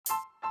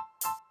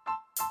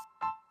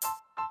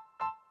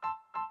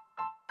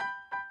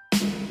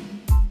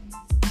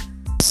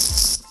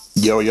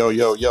Yo, yo,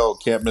 yo, yo.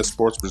 Can't Miss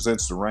Sports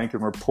presents the Ranking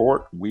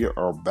Report. We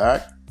are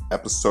back,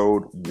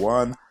 episode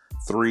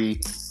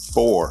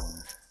 134.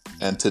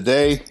 And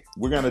today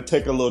we're going to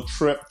take a little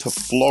trip to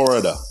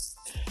Florida.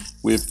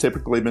 We've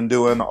typically been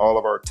doing all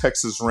of our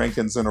Texas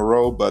rankings in a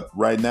row, but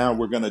right now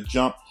we're going to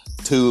jump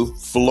to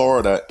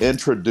Florida,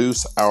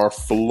 introduce our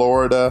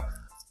Florida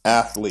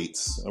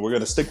athletes. And we're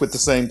going to stick with the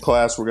same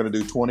class. We're going to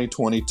do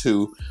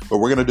 2022, but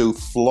we're going to do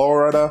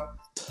Florida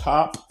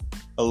top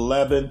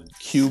 11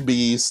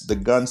 QBs, the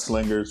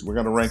gunslingers. We're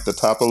going to rank the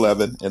top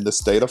 11 in the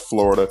state of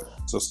Florida.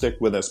 So stick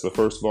with us. But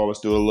first of all, let's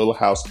do a little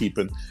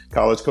housekeeping.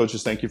 College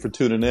coaches, thank you for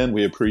tuning in.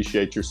 We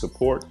appreciate your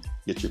support.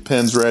 Get your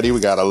pens ready.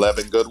 We got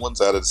 11 good ones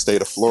out of the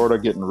state of Florida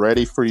getting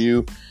ready for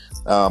you.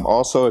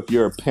 Also, if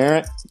you're a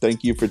parent,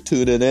 thank you for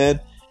tuning in.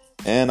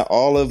 And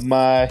all of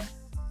my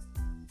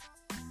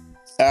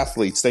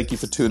athletes, thank you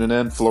for tuning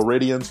in.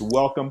 Floridians,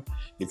 welcome.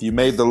 If you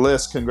made the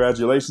list,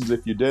 congratulations.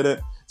 If you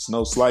didn't, it's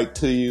no slight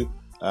to you.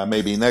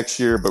 Maybe next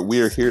year, but we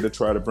are here to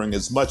try to bring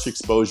as much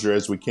exposure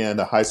as we can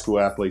to high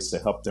school athletes to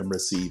help them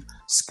receive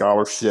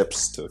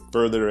scholarships to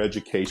further their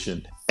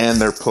education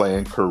and their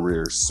playing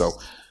careers. So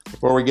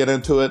before we get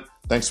into it,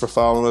 thanks for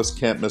following us,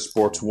 Can't Miss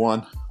Sports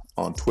 1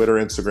 on Twitter,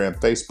 Instagram,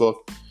 Facebook.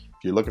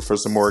 If you're looking for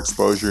some more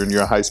exposure and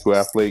you're a high school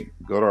athlete,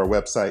 go to our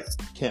website,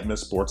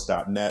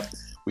 can'tmisssports.net.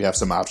 We have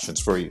some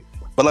options for you.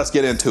 But let's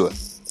get into it.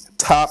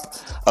 Top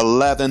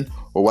 11,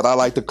 or what I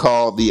like to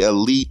call the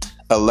Elite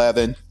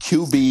 11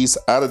 QBs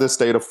out of the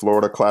state of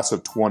Florida, class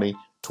of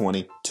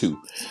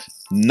 2022.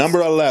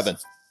 Number 11,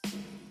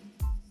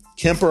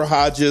 Kemper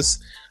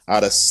Hodges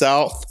out of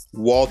South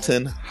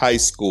Walton High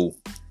School.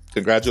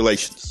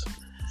 Congratulations.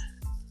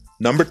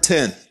 Number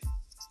 10,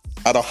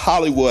 out of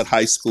Hollywood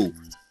High School,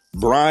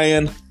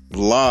 Brian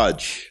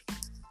Lodge.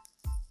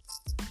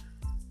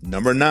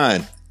 Number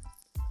 9,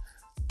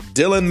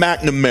 Dylan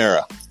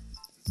McNamara,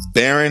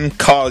 Barron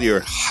Collier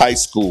High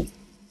School.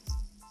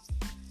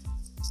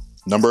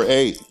 Number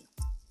 8,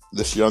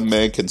 this young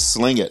man can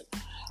sling it.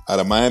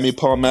 Out of Miami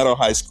Palmetto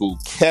High School,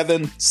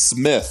 Kevin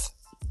Smith.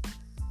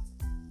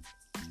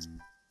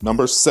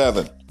 Number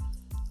 7,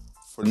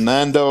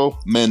 Fernando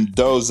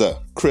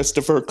Mendoza,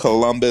 Christopher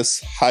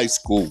Columbus High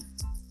School.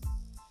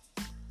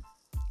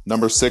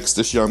 Number 6,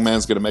 this young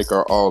man's going to make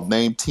our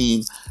all-name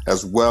team,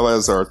 as well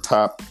as our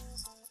top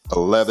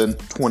 11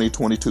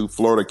 2022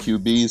 Florida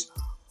QBs.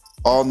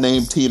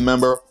 All-name team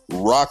member,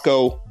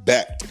 Rocco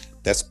Becht.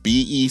 That's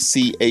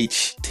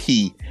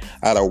Becht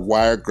out of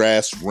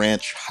Wiregrass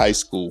Ranch High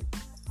School.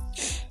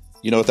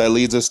 You know what that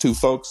leads us to,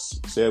 folks?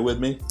 Say it with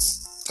me.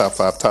 Top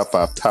 5, top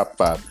 5, top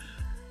 5.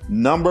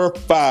 Number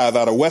 5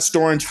 out of West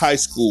Orange High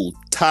School,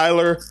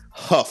 Tyler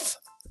Huff.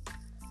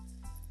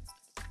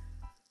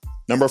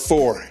 Number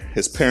 4,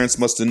 his parents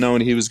must have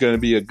known he was going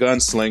to be a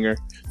gunslinger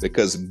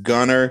because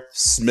Gunnar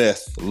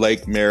Smith,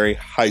 Lake Mary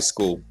High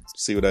School.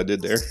 See what I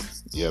did there?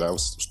 Yeah, that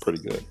was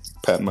pretty good.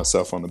 Patting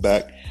myself on the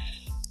back.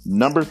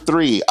 Number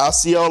 3,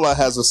 Osceola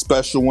has a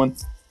special one.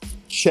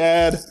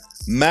 Chad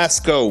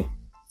Masco,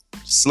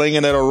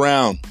 slinging it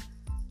around.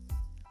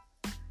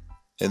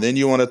 And then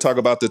you want to talk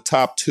about the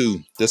top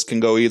 2. This can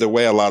go either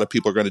way. A lot of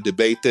people are going to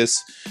debate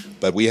this,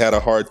 but we had a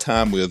hard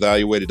time. We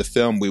evaluated the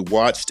film, we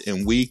watched,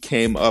 and we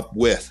came up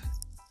with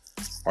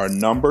our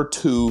number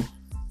 2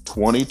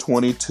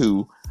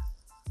 2022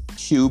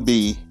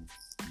 QB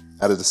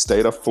out of the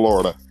state of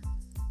Florida,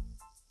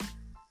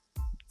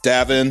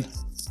 Davin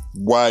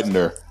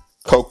Widener,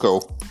 Cocoa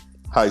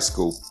High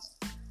School.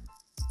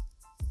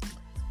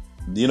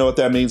 You know what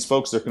that means,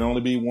 folks? There can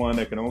only be one.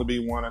 There can only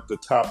be one at the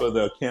top of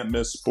the Can't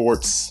Miss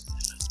Sports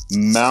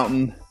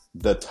mountain.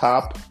 The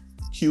top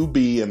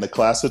QB in the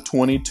class of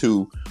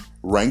 22,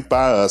 ranked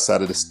by us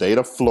out of the state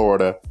of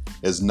Florida,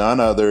 is none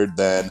other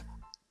than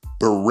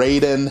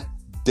Braden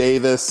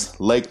Davis,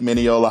 Lake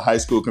Minneola High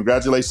School.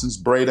 Congratulations,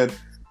 Braden.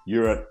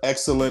 You're an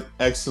excellent,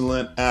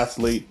 excellent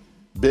athlete.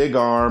 Big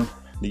arm.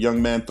 The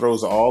young man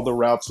throws all the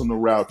routes on the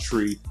route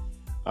tree.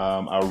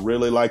 I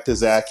really liked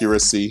his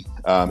accuracy.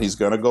 He's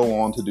going to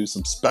go on to do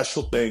some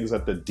special things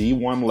at the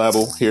D1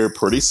 level here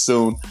pretty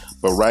soon.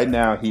 But right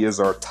now, he is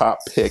our top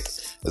pick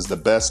as the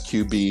best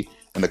QB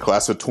in the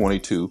class of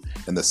 22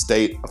 in the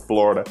state of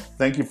Florida.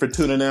 Thank you for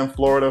tuning in,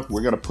 Florida.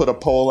 We're going to put a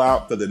poll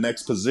out for the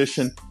next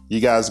position. You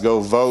guys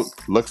go vote.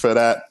 Look for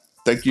that.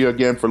 Thank you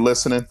again for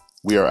listening.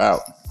 We are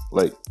out.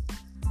 Late.